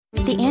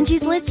The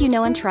Angie's List you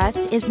know and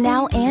trust is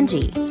now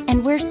Angie,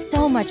 and we're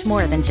so much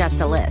more than just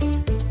a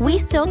list. We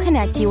still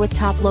connect you with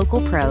top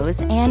local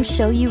pros and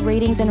show you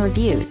ratings and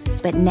reviews,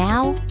 but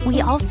now we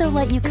also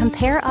let you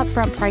compare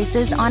upfront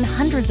prices on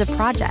hundreds of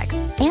projects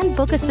and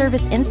book a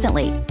service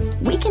instantly.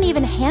 We can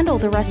even handle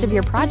the rest of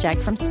your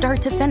project from start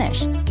to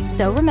finish.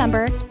 So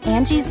remember,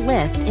 Angie's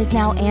List is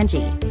now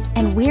Angie,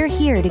 and we're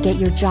here to get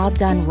your job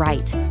done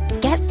right.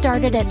 Get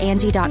started at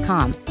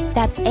Angie.com.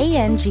 That's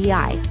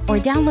ANGI, or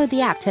download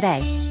the app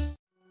today.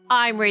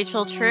 I'm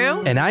Rachel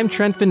True. And I'm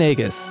Trent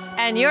Venegas.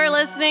 And you're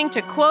listening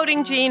to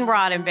Quoting Gene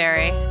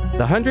Roddenberry,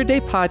 the 100-day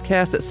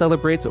podcast that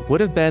celebrates what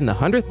would have been the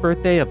 100th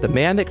birthday of the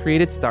man that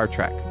created Star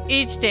Trek.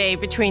 Each day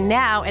between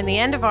now and the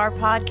end of our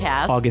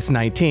podcast, August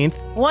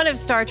 19th, one of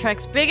Star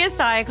Trek's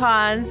biggest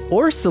icons,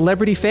 or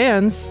celebrity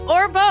fans,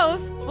 or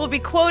both, will be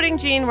quoting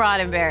Gene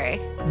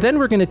Roddenberry. Then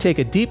we're going to take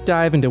a deep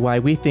dive into why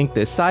we think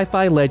this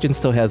sci-fi legend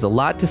still has a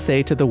lot to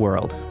say to the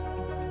world.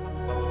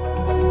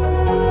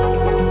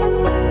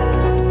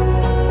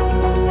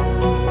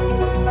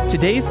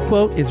 Today's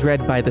quote is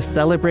read by the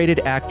celebrated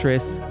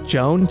actress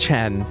Joan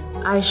Chen.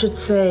 I should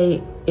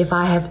say, if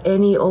I have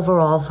any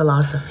overall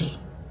philosophy,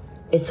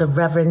 it's a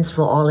reverence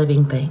for all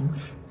living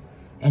things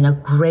and a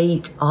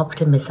great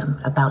optimism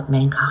about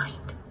mankind.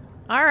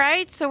 All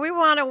right, so we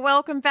want to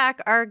welcome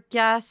back our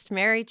guest,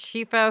 Mary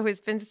Chieffo,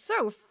 who's been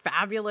so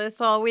fabulous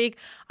all week.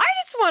 I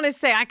just want to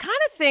say, I kind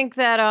of think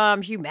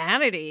that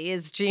humanity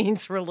is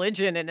Gene's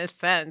religion in a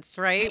sense,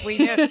 right? We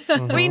know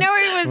we know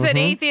he was an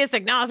atheist,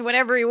 agnostic,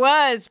 whatever he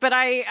was, but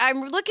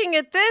I'm looking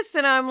at this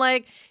and I'm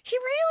like, he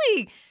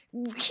really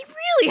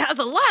has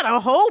a lot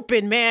of hope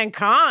in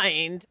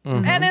mankind.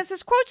 And as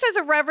this quote says,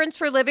 a reverence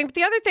for living. But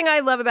the other thing I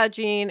love about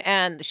Gene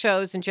and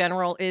shows in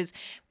general is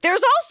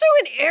there's also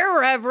an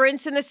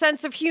irreverence in the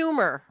sense of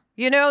humor.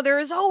 You know, there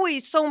is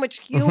always so much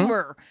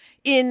humor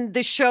in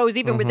the shows,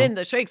 even within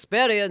the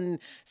Shakespearean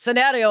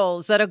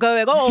scenarios that are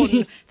going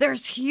on.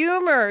 There's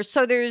humor.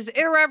 So there's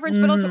irreverence,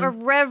 but also a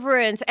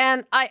reverence.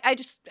 And I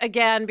just,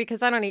 again,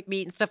 because I don't eat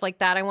meat and stuff like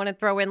that, I want to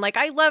throw in, like,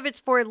 I love it's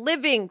for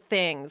living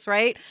things,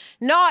 right?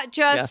 Not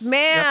just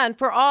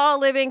for all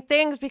living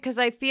things, because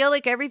I feel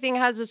like everything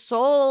has a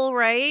soul,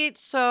 right?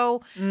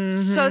 So,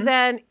 so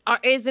then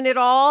isn't it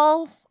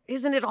all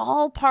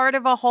part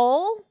of a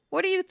whole?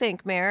 What do you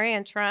think, Mary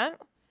and Trent?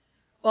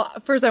 Well,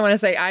 first I want to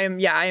say I'm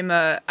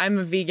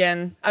a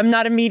vegan. I'm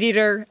not a meat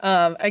eater.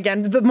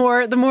 Again, the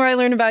more I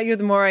learn about you,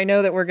 the more I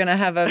know that we're gonna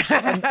have a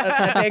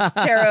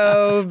big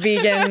tarot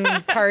vegan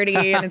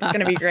party, and it's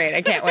gonna be great.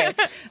 I can't wait.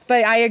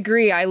 But I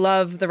agree. I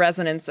love the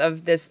resonance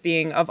of this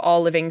being of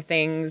all living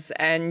things,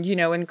 and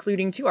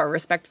including too our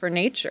respect for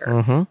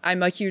nature.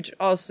 I'm a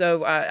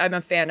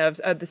fan of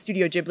the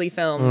Studio Ghibli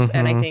films,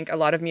 and I think a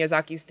lot of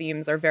Miyazaki's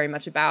themes are very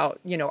much about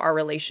our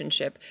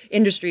relationship,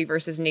 industry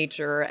versus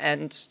nature,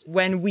 and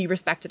when we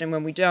respect it and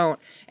when we don't.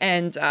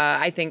 And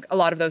I think a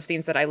lot of those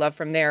themes that I love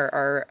from there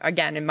are,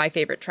 again, in my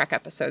favorite Trek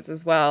episodes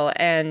as well.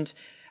 And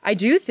I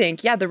do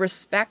think, the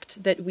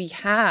respect that we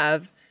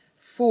have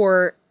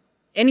for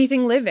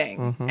anything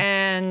living.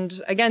 And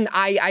again,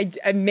 I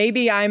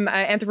maybe I'm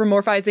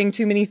anthropomorphizing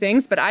too many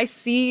things, but I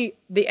see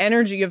the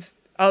energy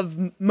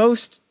of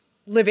most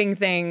living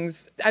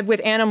things.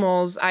 With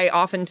animals, I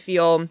often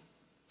feel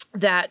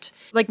that,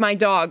 like my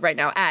dog right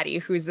now, Addie,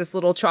 who's this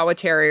little Chihuahua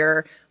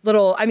Terrier,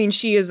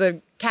 she is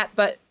a cat,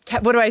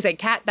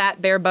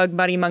 bat, bear, bug,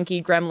 muddy,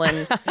 monkey,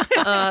 gremlin.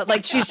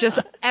 Like she's just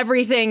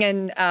everything,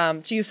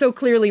 and she's so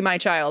clearly my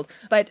child.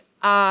 But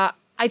I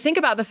think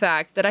about the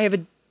fact that I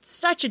have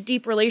such a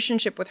deep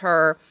relationship with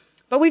her,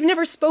 but we've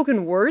never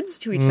spoken words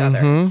to each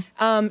other.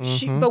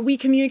 But we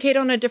communicate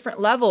on a different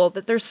level,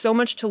 that there's so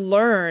much to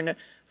learn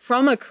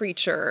from a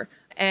creature,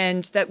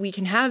 and that we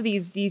can have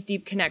these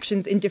deep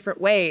connections in different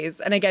ways.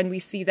 And again, we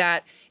see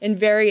that in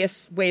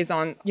various ways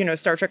on,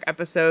 Star Trek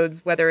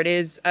episodes, whether it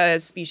is a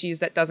species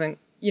that doesn't,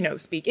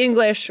 speak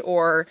English,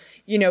 or,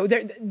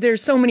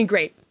 there's so many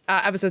great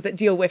episodes that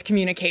deal with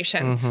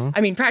communication. I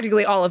mean,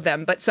 practically all of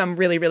them, but some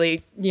really,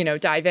 really,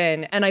 dive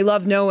in. And I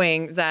love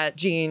knowing that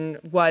Gene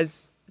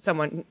was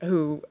someone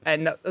who,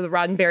 and the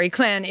Roddenberry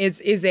clan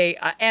is a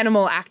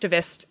animal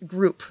activist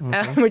group,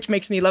 which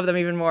makes me love them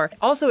even more.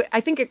 Also,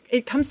 I think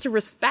it comes to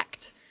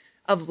respect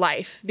of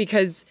life,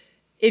 because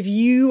if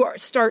you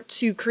start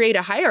to create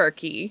a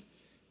hierarchy,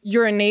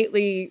 you're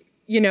innately,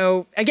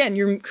 again,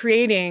 you're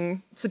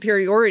creating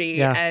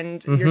superiority,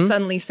 and you're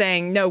suddenly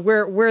saying, no,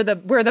 we're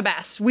the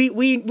best.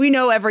 We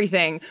know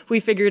everything. We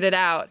figured it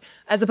out,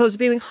 as opposed to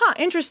being,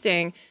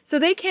 interesting. So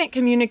they can't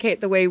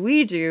communicate the way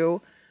we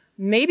do.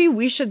 Maybe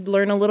we should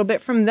learn a little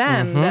bit from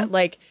them, that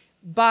like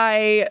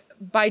by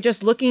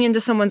just looking into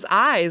someone's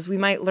eyes, we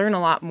might learn a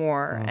lot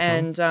more.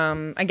 And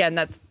again,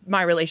 that's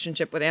my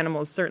relationship with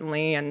animals,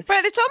 certainly.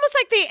 But it's almost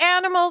like the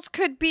animals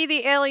could be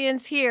the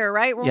aliens here,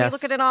 right? When we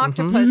look at an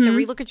octopus, or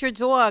we look at your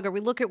dog, or we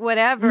look at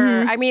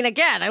whatever. I mean,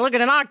 again, I look at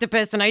an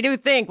octopus and I do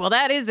think, well,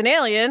 that is an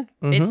alien.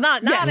 It's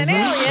not an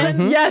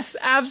alien. Yes,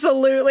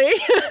 absolutely.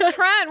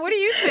 Trent, what do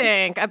you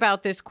think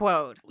about this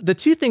quote? The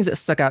two things that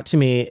stuck out to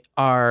me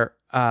are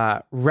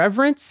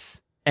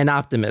reverence and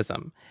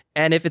optimism.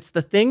 And if it's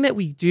the thing that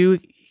we do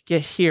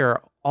get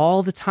here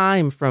all the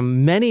time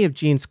from many of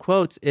Gene's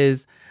quotes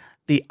is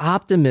the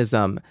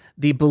optimism,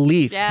 the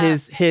belief,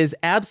 his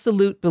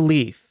absolute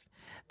belief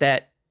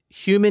that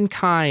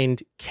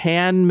humankind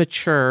can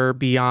mature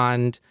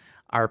beyond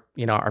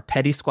our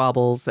petty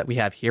squabbles that we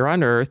have here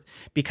on Earth,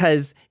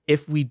 because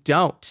if we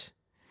don't,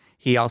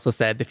 he also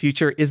said, the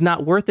future is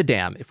not worth a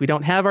damn. If we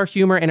don't have our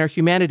humor and our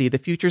humanity, the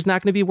future is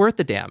not going to be worth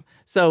a damn.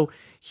 So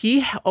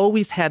he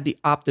always had the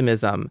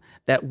optimism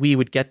that we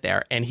would get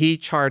there, and he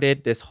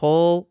charted this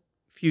whole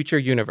future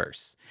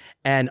universe.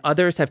 And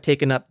others have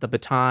taken up the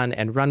baton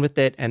and run with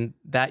it, and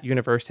that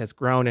universe has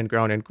grown and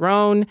grown and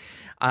grown.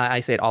 I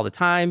say it all the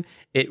time.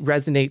 It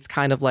resonates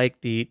kind of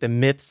like the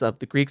myths of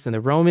the Greeks and the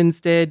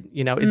Romans did.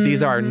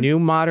 These are new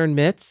modern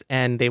myths,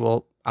 and they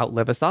will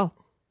outlive us all.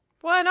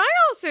 Well, and I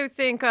also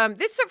think for some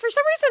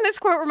reason, this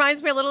quote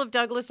reminds me a little of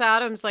Douglas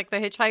Adams, like the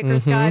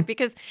Hitchhiker's Guide,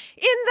 because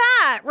in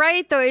that,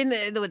 right,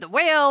 the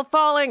whale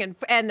falling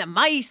and the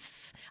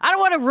mice. I don't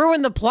want to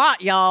ruin the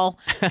plot, y'all,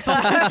 but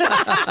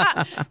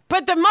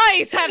the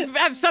mice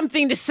have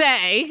something to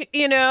say,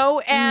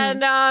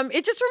 and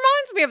it just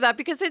reminds me of that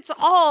because it's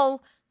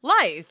all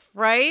life,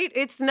 right?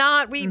 It's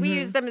not, we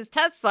use them as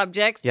test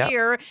subjects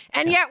here.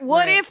 And yet,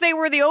 what if they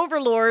were the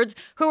overlords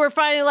who were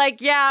finally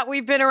like, yeah,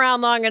 we've been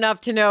around long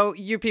enough to know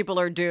you people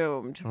are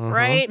doomed,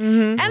 right?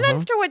 And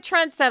then to what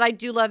Trent said, I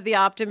do love the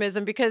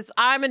optimism because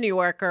I'm a New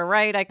Yorker,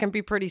 right? I can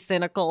be pretty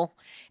cynical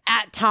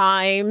at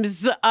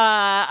times. But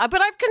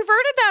I've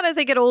converted that as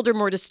I get older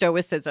more to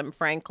stoicism,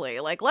 frankly.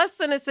 Like less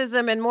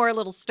cynicism and more a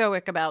little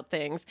stoic about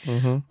things.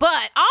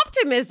 But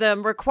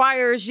optimism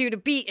requires you to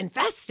be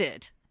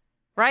invested.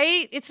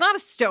 Right? It's not a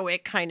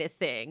stoic kind of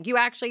thing. You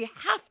actually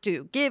have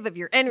to give of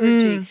your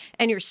energy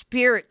and your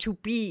spirit to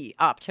be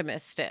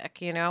optimistic,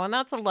 and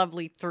that's a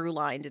lovely through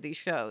line to these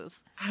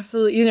shows.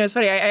 Absolutely. It's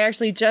funny.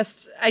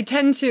 I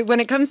tend to, when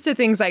it comes to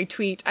things I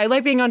tweet, I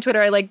like being on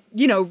Twitter. I like,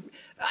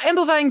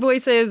 amplifying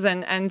voices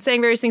and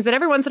saying various things, but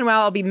every once in a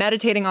while I'll be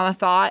meditating on a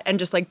thought and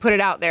just like put it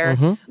out there.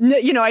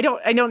 I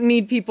don't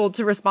need people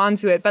to respond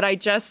to it, but I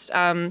just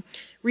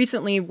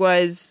recently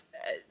was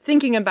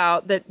thinking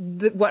about that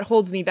what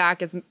holds me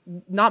back is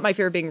not my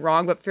fear of being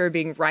wrong, but fear of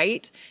being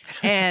right.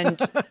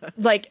 And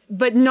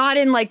but not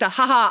in like the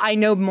haha, I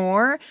know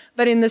more,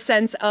 but in the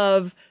sense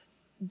of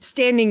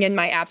standing in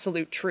my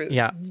absolute truth.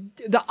 Yeah.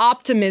 The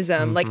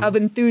optimism, of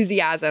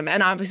enthusiasm.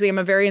 And obviously I'm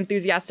a very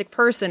enthusiastic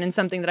person, and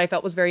something that I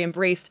felt was very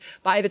embraced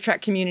by the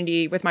Trek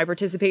community with my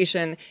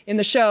participation in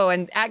the show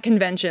and at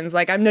conventions.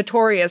 Like I'm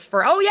notorious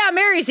for, oh yeah,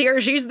 Mary's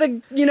here. She's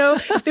the,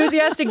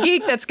 enthusiastic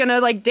geek that's going to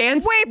like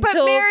dance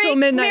till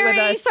midnight with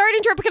us. Sorry to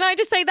interrupt, but can I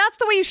just say that's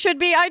the way you should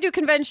be. I do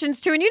conventions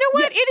too. And you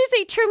know what? Yeah. It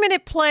is a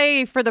 2-minute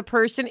play for the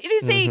person. It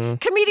is a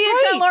commedia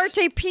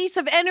dell'arte piece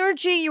of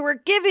energy you are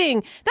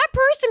giving. That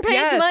person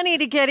paid money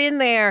to get in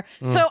there.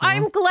 So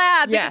I'm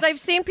glad because I've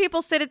seen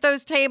people sit at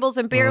those tables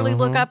and barely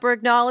look up or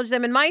acknowledge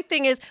them. And my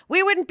thing is,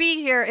 we wouldn't be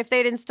here if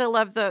they didn't still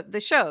love the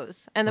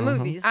shows and the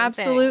movies.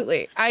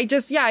 Absolutely. I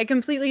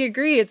completely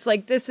agree. It's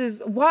like,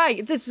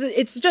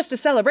 it's just a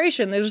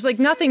celebration. There's like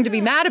nothing to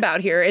be mad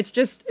about here. It's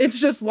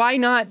just why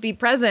not be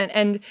present?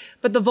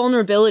 But the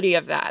vulnerability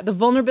of that, the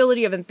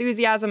vulnerability of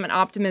enthusiasm and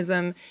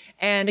optimism.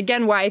 And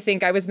again, why I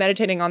think I was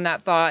meditating on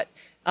that thought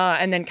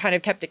and then kind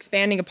of kept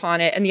expanding upon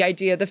it. And the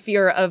idea, the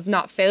fear of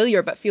not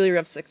failure, but failure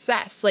of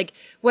success. Like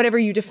whatever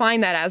you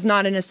define that as,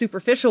 not in a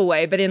superficial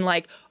way, but in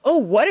like, oh,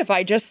 what if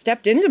I just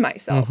stepped into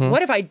myself?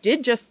 What if I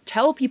did just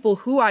tell people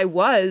who I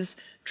was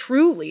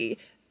truly?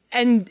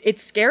 And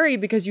it's scary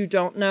because you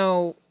don't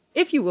know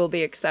if you will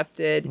be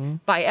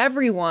accepted by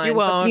everyone. You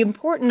won't. But the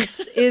importance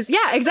is,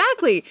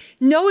 exactly.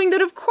 Knowing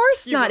that, of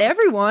course, not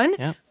everyone.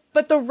 Yeah.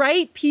 But the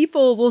right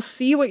people will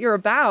see what you're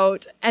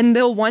about and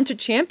they'll want to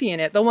champion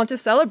it. They'll want to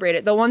celebrate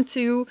it. They'll want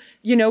to,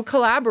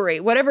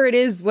 collaborate, whatever it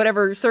is,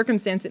 whatever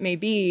circumstance it may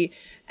be.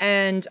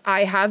 And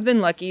I have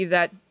been lucky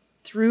that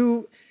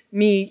through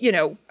me,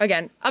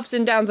 again, ups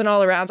and downs and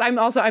all arounds.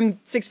 I'm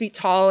 6 feet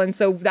tall. And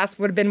so that's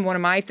would have been one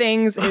of my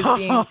things, is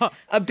being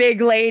a big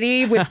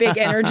lady with big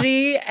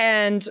energy.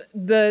 And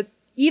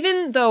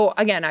even though,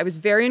 again, I was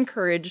very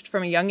encouraged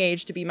from a young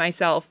age to be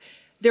myself,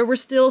 there were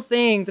still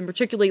things, and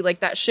particularly like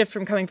that shift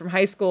from coming from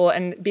high school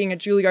and being at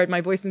Juilliard,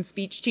 my voice and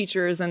speech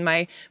teachers and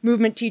my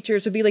movement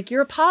teachers would be like, you're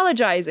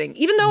apologizing.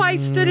 Even though I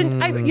stood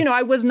in,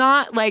 I was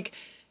not like,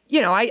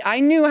 I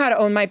knew how to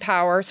own my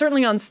power,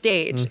 certainly on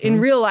stage.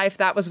 In real life,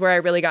 that was where I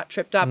really got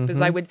tripped up,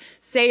 is I would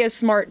say a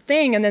smart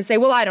thing and then say,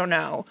 well, I don't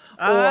know.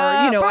 Or,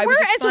 I would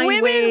just find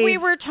women, ways. we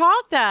were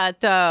taught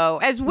that, though.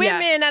 As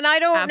women, and I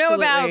don't know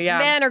about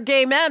men or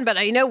gay men, but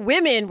I know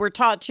women were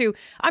taught to,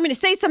 I'm going to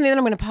say something, then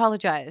I'm going to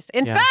apologize.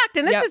 In fact,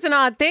 and this is an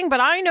odd thing,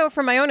 but I know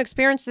from my own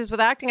experiences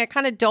with acting, I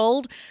kind of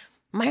dulled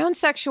my own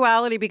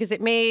sexuality because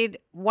it made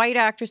white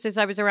actresses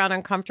I was around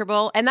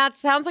uncomfortable. And that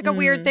sounds like a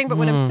weird thing, but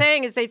what I'm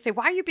saying is they'd say,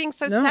 why are you being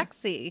so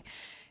sexy?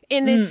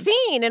 in this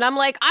scene. And I'm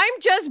like, I'm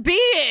just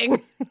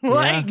being.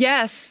 Like,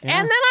 yes.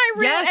 And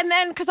then and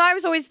then because I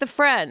was always the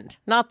friend,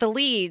 not the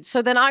lead.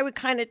 So then I would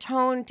kind of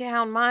tone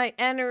down my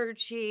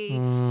energy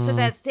so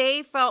that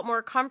they felt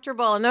more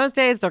comfortable. And those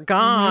days, they're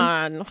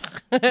gone.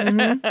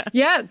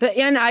 Yeah.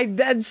 And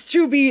that's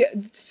to be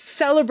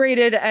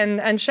celebrated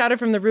and shouted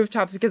from the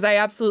rooftops, because I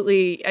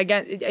absolutely,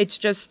 again, it's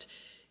just,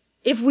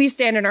 if we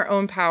stand in our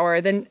own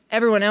power, then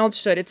everyone else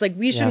should. It's like,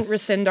 we shouldn't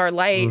rescind our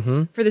light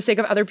for the sake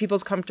of other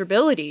people's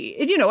comfortability.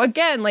 You know,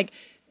 again, like,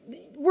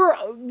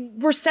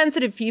 we're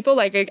sensitive people.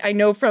 Like, I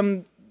know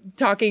from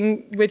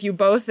talking with you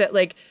both that,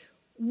 like,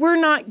 we're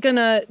not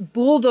gonna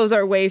bulldoze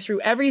our way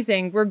through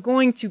everything. We're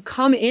going to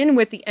come in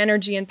with the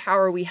energy and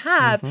power we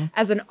have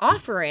as an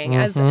offering,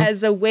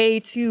 as a way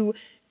to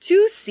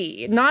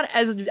see, not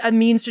as a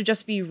means to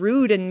just be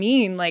rude and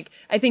mean. Like,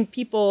 I think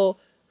people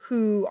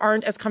who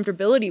aren't as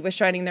comfortability with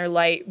shining their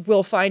light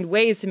will find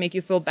ways to make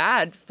you feel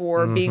bad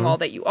for being all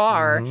that you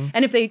are.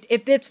 And if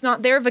it's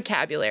not their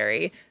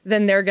vocabulary,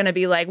 then they're going to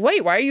be like,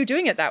 wait, why are you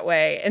doing it that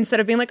way?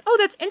 Instead of being like, oh,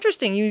 that's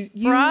interesting. You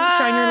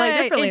shine your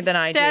light differently than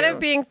I do. Instead of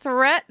being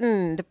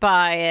threatened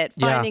by it,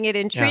 finding it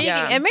intriguing.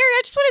 Yeah. And Mary,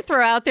 I just want to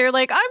throw out there,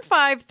 like, I'm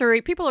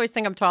 5'3". People always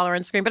think I'm taller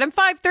on screen, but I'm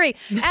 5'3".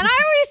 And I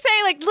always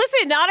say, like,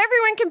 listen, not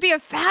everyone can be a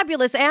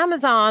fabulous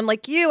Amazon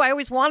like you. I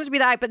always wanted to be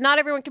that, but not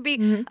everyone can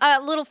be a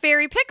little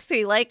fairy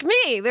pixie like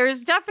me.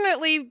 There's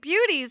definitely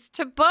beauties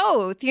to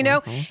both, you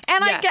know? And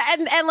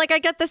I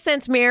get the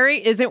sense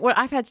Mary isn't what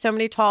I've had so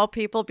many tall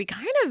people be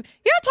kind of,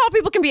 tall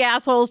people can be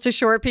assholes to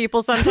short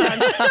people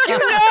sometimes. You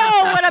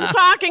know what I'm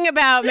talking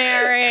about,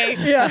 Mary.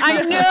 Yeah.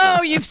 I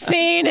know you've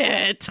seen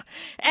it.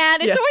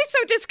 And it's always so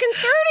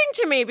disconcerting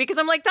to me because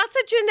I'm like, that's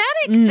a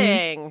genetic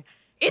thing.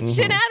 It's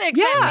genetics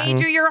that made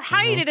you your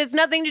height. It has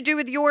nothing to do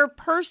with your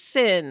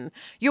person,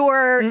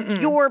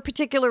 your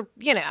particular,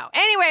 you know.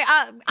 Anyway,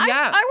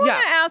 I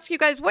want to ask you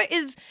guys, do you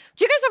guys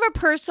have a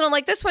personal,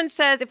 like this one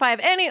says, if I have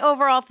any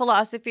overall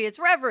philosophy, it's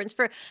reverence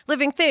for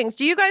living things.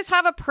 Do you guys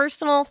have a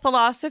personal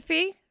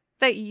philosophy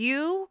that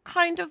you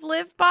kind of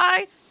live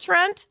by,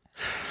 Trent?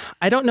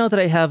 I don't know that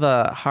I have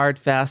a hard,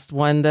 fast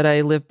one that I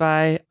live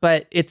by,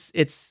 but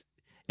it's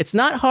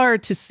not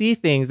hard to see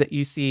things that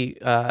you see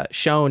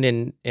shown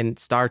in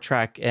Star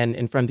Trek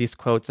and from these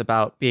quotes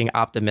about being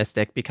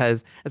optimistic.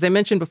 Because as I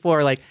mentioned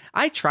before, like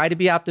I try to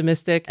be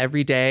optimistic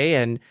every day.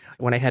 And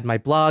when I had my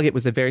blog, it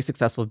was a very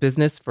successful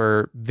business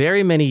for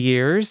very many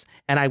years.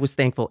 And I was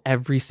thankful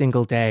every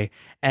single day.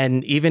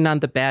 And even on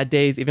the bad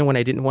days, even when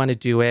I didn't want to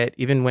do it,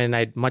 even when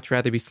I'd much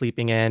rather be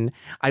sleeping in,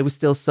 I was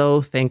still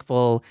so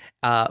thankful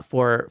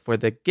for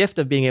the gift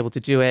of being able to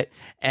do it.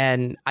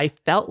 And I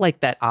felt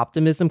like that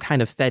optimism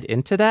kind of fed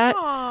into that.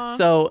 Aww.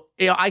 So,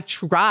 you know, I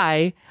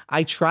try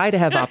to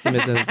have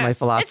optimism as my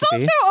philosophy.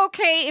 It's also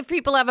okay if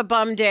people have a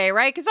bum day,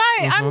 right? Because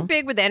I'm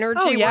big with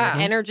energy,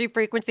 energy,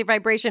 frequency,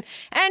 vibration.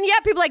 And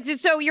people like,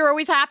 so you're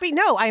always happy?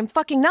 No, I'm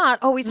fucking not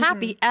always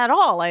happy at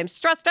all. I'm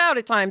stressed out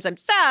at times. I'm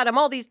sad. I'm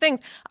all these things.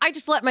 I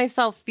just let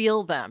myself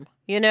feel them,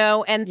 you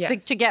know, and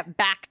to get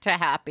back to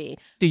happy.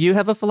 Do you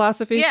have a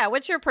philosophy? Yeah.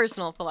 What's your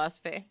personal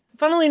philosophy?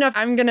 Funnily enough,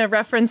 I'm going to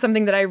reference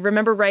something that I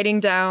remember writing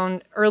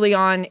down early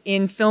on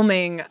in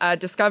filming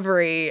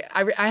Discovery.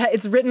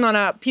 It's written on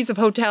a piece of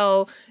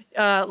hotel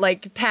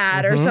like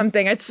pad or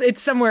something.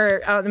 It's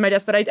somewhere out in my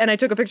desk, but I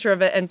took a picture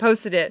of it and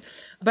posted it.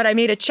 But I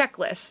made a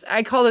checklist.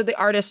 I call it the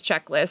artist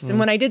checklist. And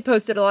when I did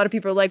post it, a lot of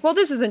people were like, well,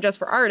 this isn't just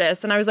for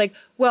artists. And I was like,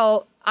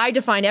 well, I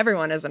define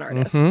everyone as an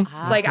artist.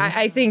 Like,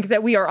 I think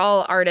that we are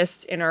all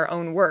artists in our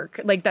own work.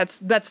 Like, that's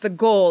the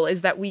goal,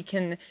 is that we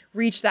can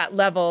reach that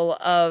level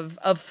of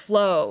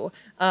flow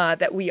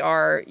that we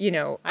are, you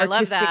know,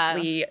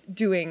 artistically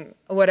doing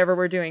whatever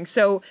we're doing.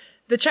 So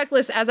the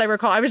checklist, as I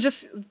recall, I was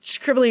just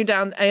scribbling it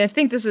down. And I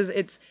think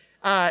it's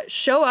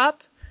show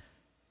up,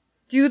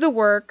 do the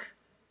work,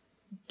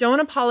 don't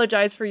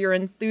apologize for your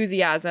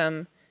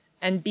enthusiasm,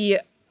 and be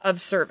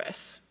of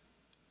service.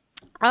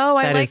 Oh,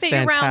 I like that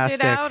you rounded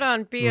out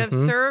on be of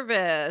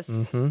service.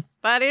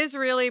 That is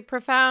really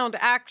profound,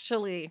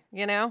 actually,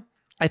 you know?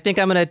 I think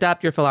I'm going to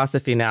adopt your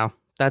philosophy now.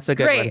 That's a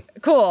good one. Great,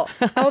 cool.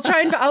 I'll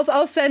try and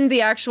I'll send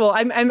the actual.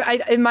 I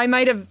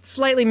might have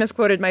slightly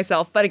misquoted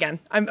myself, but again,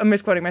 I'm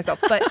misquoting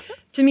myself. But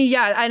to me,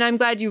 and I'm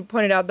glad you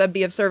pointed out that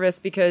be of service,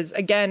 because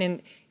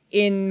again,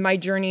 in my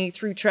journey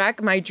through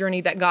Trek, my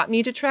journey that got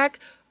me to Trek,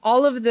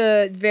 all of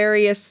the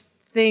various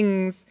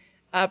things.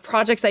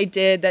 Projects I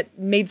did that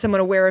made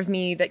someone aware of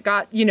me, that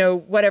got, you know,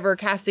 whatever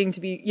casting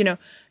to be, you know,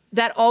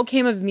 that all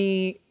came of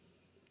me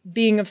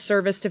being of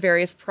service to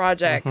various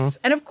projects.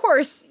 And of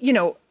course, you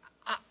know,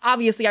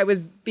 obviously it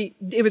was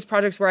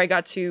projects where I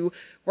got to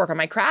work on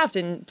my craft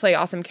and play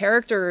awesome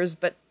characters.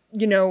 But,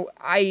 you know,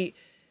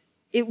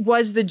 it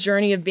was the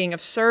journey of being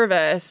of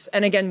service.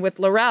 And again, with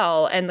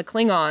L'Rell and the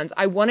Klingons,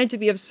 I wanted to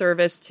be of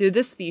service to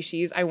the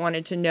species. I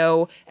wanted to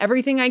know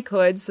everything I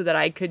could so that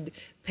I could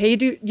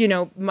pay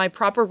my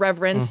proper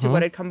reverence to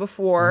what had come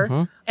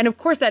before. And of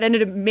course, that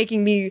ended up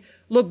making me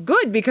look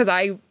good because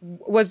I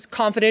was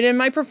confident in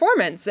my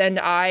performance, and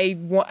I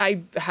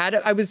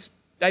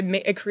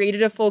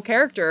created a full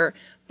character.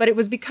 but it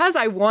was because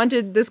I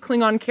wanted this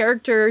Klingon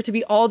character to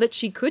be all that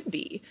she could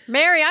be.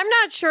 Mary, I'm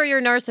not sure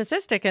you're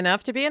narcissistic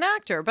enough to be an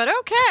actor, but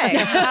okay.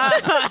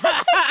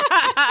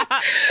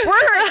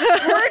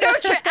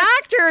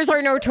 Actors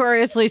are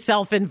notoriously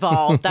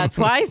self-involved. That's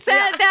why I said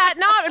that.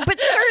 But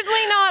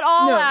certainly not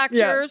all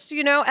actors,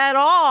 at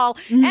all.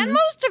 Mm-hmm. And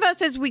most of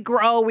us, as we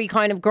grow, we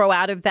kind of grow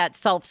out of that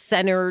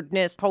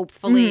self-centeredness,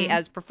 hopefully,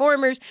 as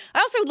performers. I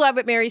also love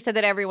what Mary said,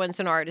 that everyone's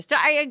an artist.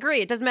 I agree.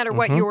 It doesn't matter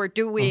what you're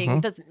doing.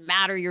 It doesn't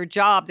matter your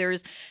job.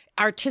 There's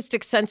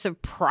artistic sense of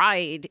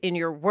pride in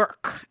your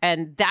work.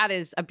 And that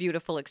is a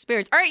beautiful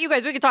experience. All right, you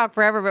guys, we could talk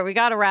forever, but we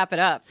got to wrap it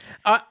up.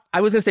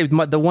 I was going to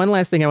say, the one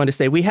last thing I want to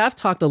say, we have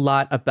talked a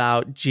lot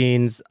about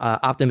Gene's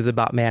optimism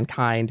about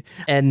mankind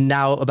and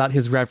now about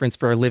his reverence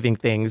for living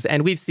things.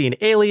 And we've seen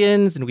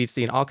aliens and we've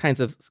seen all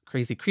kinds of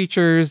crazy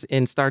creatures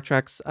in Star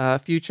Trek's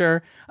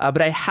future.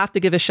 But I have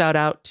to give a shout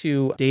out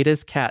to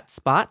Data's cat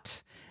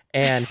Spot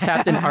and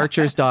Captain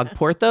Archer's dog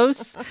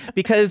Porthos,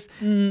 because,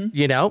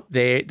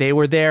 they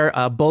were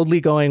there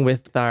boldly going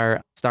with our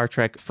Star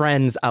Trek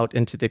friends out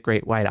into the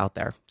great white out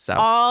there. So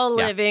all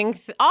living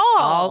things,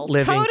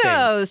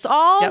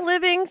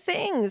 living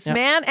things,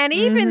 man. And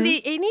even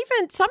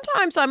even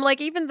sometimes I'm like,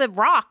 even the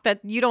rock that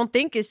you don't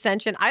think is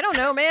sentient, I don't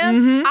know,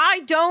 man.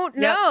 I don't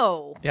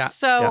know. Yeah.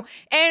 So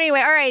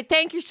anyway, all right.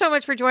 Thank you so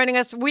much for joining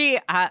us. We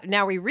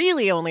now we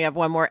really only have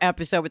one more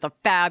episode with a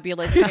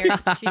fabulous Mary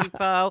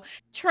Chieffo.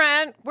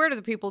 Trent, where do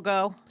the people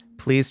go?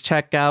 Please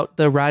check out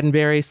the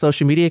Roddenberry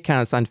social media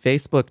accounts on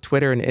Facebook,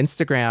 Twitter, and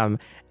Instagram.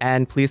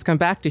 And please come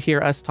back to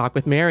hear us talk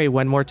with Mary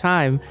one more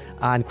time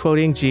on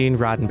Quoting Gene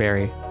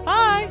Roddenberry.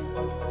 Bye.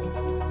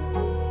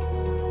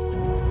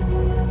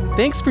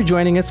 Thanks for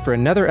joining us for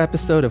another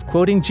episode of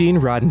Quoting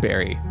Gene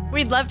Roddenberry.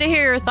 We'd love to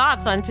hear your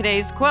thoughts on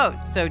today's quote.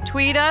 So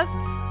tweet us,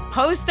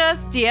 post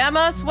us, DM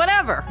us,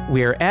 whatever.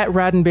 We're at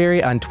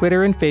Roddenberry on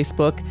Twitter and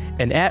Facebook,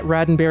 and at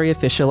Roddenberry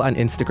Official on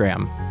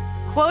Instagram.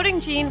 Quoting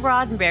Gene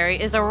Roddenberry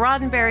is a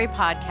Roddenberry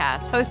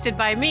podcast hosted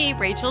by me,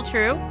 Rachel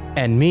True.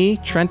 And me,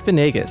 Trent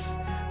Venegas.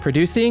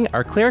 Producing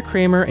are Claire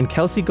Kramer and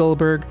Kelsey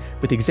Goldberg,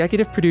 with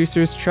executive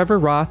producers Trevor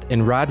Roth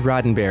and Rod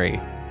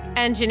Roddenberry.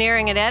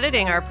 Engineering and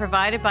editing are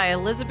provided by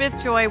Elizabeth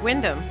Joy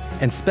Wyndham.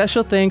 And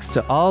special thanks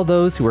to all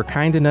those who were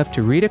kind enough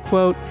to read a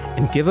quote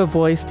and give a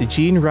voice to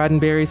Gene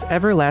Roddenberry's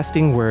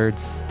everlasting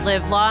words.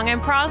 Live long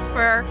and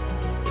prosper.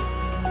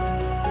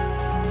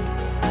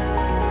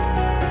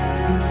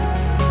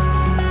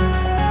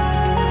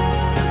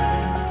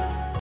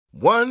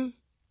 One,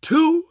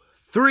 2,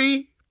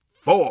 3,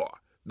 4.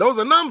 Those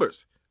are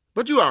numbers.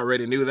 But you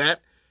already knew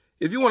that.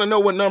 If you want to know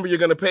what number you're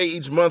going to pay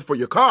each month for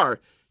your car,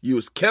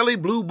 use Kelley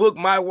Blue Book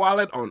My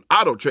Wallet on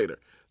AutoTrader.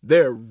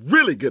 They're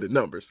really good at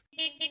numbers.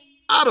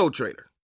 AutoTrader.